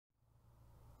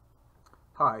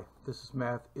Hi, this is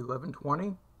Math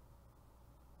 1120,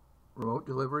 remote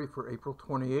delivery for April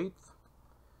 28th,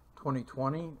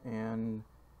 2020, and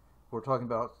we're talking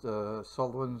about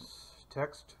Sullivan's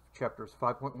text, chapters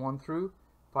 5.1 through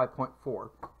 5.4.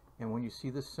 And when you see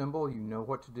this symbol, you know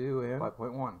what to do in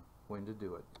 5.1, when to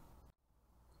do it.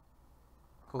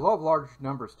 The law of large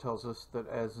numbers tells us that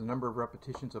as the number of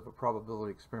repetitions of a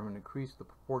probability experiment increase, the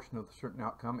proportion of a certain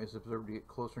outcome is observed to get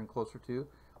closer and closer to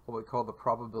what we call the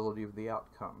probability of the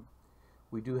outcome.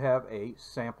 We do have a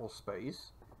sample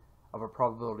space of a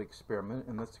probability experiment,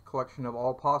 and that's a collection of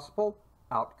all possible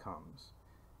outcomes.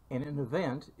 And an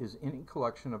event is any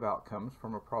collection of outcomes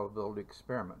from a probability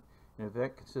experiment. An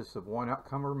event consists of one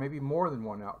outcome or maybe more than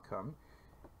one outcome.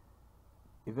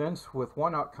 Events with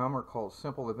one outcome are called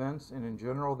simple events, and in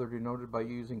general they're denoted by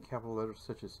using capital letters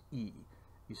such as E.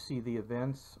 You see, the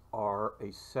events are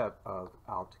a set of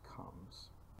outcomes.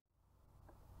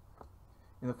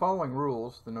 In the following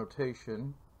rules, the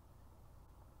notation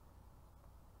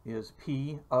is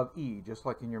P of E, just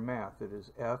like in your math. It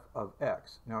is F of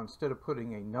X. Now, instead of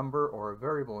putting a number or a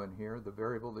variable in here, the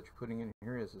variable that you're putting in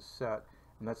here is a set,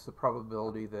 and that's the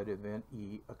probability that event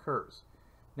E occurs.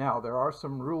 Now, there are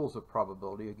some rules of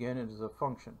probability. Again, it is a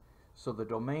function. So the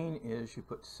domain is you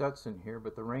put sets in here,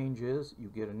 but the range is you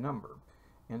get a number.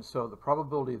 And so the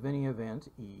probability of any event,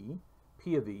 E,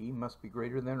 P of E, must be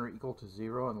greater than or equal to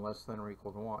 0 and less than or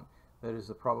equal to 1. That is,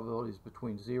 the probability is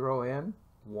between 0 and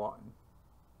 1.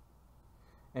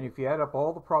 And if you add up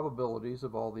all the probabilities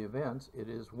of all the events, it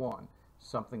is 1.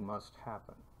 Something must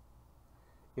happen.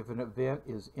 If an event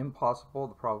is impossible,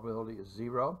 the probability is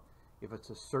 0. If it's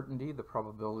a certainty, the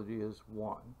probability is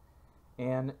 1.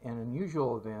 And an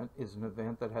unusual event is an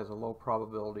event that has a low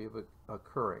probability of it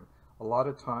occurring. A lot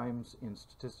of times in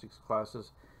statistics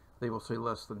classes, they will say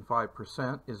less than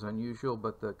 5% is unusual,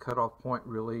 but the cutoff point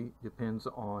really depends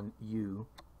on you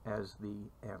as the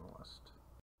analyst.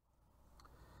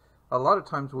 A lot of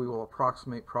times we will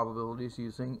approximate probabilities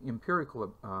using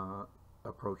empirical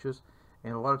approaches,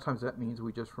 and a lot of times that means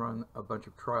we just run a bunch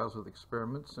of trials with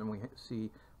experiments and we see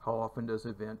how often does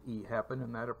event E happen,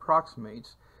 and that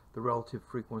approximates the relative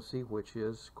frequency, which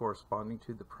is corresponding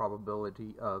to the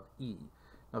probability of E.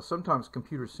 Now, sometimes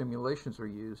computer simulations are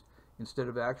used instead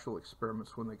of actual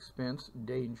experiments when the expense,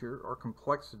 danger, or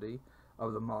complexity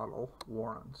of the model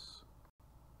warrants.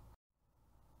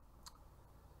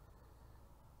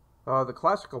 The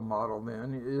classical model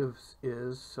then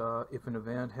is if an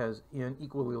event has n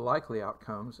equally likely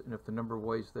outcomes, and if the number of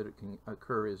ways that it can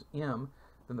occur is m,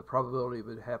 then the probability of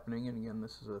it happening, and again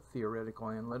this is a theoretical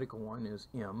analytical one, is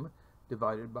m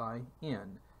divided by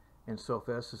n. And so if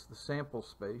S is the sample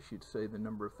space, you'd say the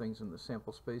number of things in the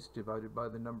sample space divided by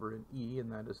the number in E,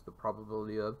 and that is the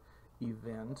probability of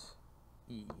event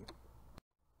E.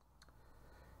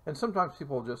 And sometimes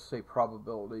people just say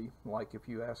probability, like if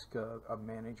you ask a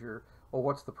manager, well,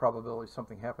 what's the probability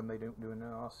something happened, they don't do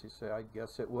analysis, you say, I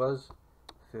guess it was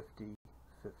 50-50.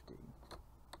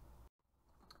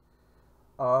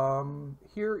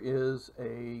 Here is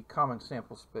a common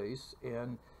sample space,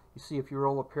 and you see if you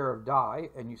roll a pair of die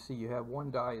and you see you have one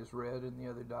die is red and the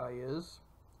other die is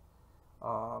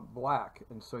black,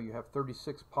 and so you have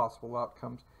 36 possible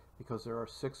outcomes because there are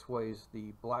 6 ways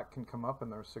the black can come up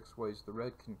and there are 6 ways the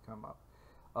red can come up.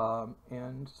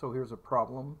 And so here's a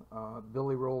problem.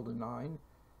 Billy rolled a 9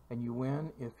 and you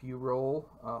win if you roll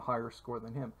a higher score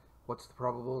than him. What's the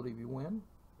probability you win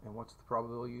and what's the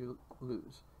probability you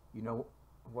lose? You know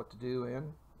what to do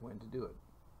and when to do it.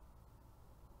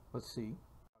 Let's see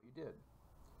how you did.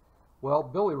 Well,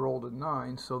 Billy rolled a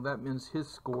 9, so that means his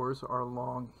scores are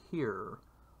along here.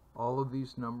 All of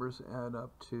these numbers add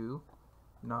up to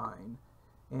 9.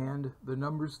 And the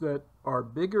numbers that are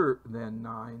bigger than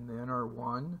 9 then are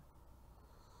 1,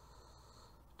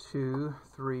 2,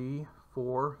 3,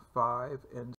 4, 5,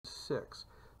 and 6.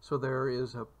 So there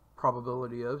is a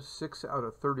probability of 6 out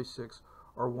of 36,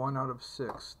 or 1 out of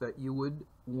 6, that you would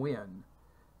win.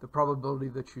 The probability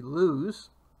that you lose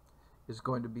is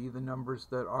going to be the numbers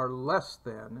that are less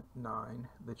than 9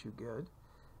 that you get.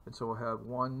 And so we'll have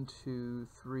 1, 2,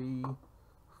 3,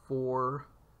 4,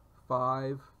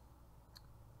 5,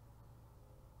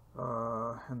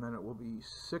 and then it will be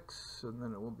 6, and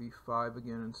then it will be 5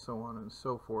 again, and so on and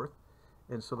so forth.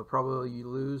 And so the probability you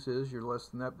lose is you're less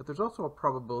than that, but there's also a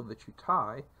probability that you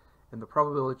tie, and the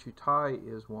probability that you tie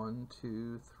is 1,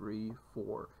 2, 3,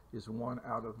 4, is 1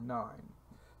 out of 9.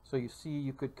 So you see,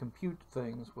 you could compute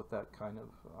things with that kind of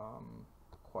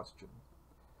question.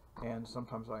 And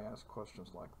sometimes I ask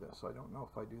questions like this. I don't know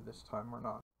if I do this time or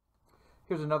not.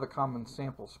 Here's another common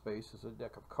sample space, is a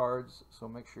deck of cards, so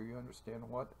make sure you understand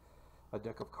what a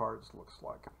deck of cards looks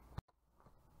like.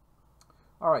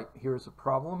 Alright, here's a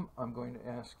problem. I'm going to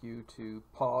ask you to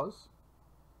pause,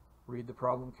 read the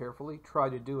problem carefully, try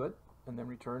to do it, and then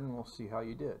return and we'll see how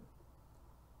you did.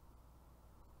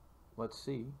 Let's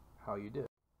see how you did.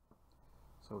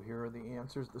 So here are the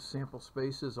answers. The sample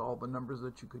space is all the numbers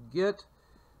that you could get.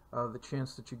 The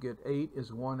chance that you get 8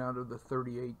 is 1 out of the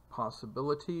 38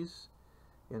 possibilities.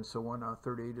 And so 1 out of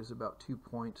 38 is about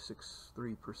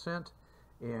 2.63%.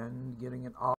 And getting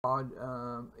an odd,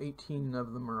 18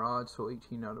 of them are odd, so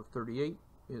 18 out of 38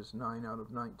 is 9 out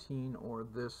of 19, or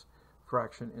this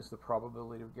fraction is the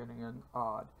probability of getting an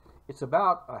odd. It's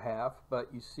about a half,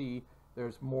 but you see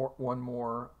there's one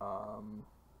more,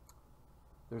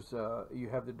 you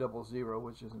have the double zero,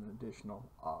 which is an additional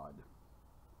odd,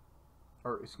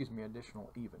 or excuse me,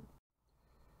 additional even.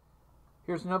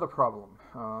 Here's another problem.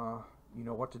 You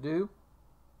know what to do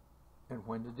and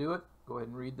when to do it. Go ahead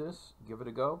and read this, give it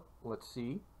a go. Let's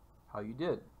see how you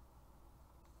did.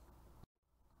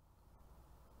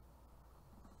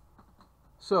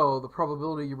 So the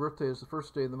probability your birthday is the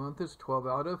first day of the month is 12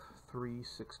 out of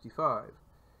 365.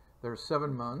 There are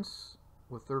 7 months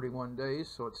with 31 days,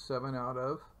 so it's 7 out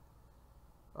of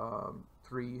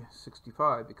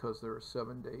 365 because there are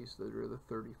 7 days that are the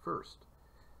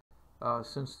 31st.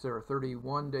 Since there are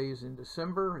 31 days in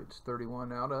December, it's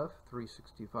 31 out of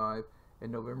 365.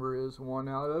 And November is 1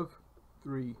 out of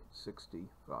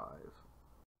 365.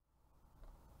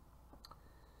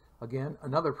 Again,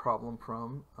 another problem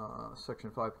from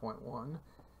section 5.1.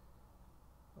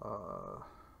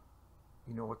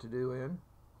 You know what to do and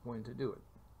when to do it.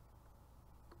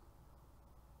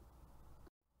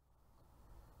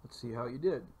 Let's see how you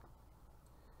did.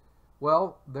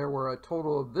 Well, there were a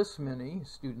total of this many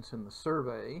students in the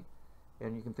survey,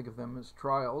 and you can think of them as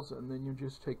trials, and then you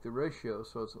just take the ratio.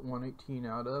 So it's 118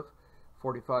 out of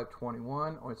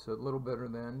 4521, or it's a little better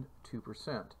than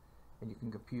 2%. And you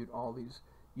can compute all these.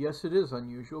 Yes, it is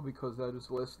unusual because that is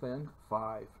less than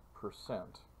 5%.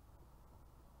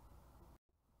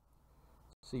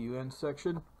 See you in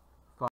section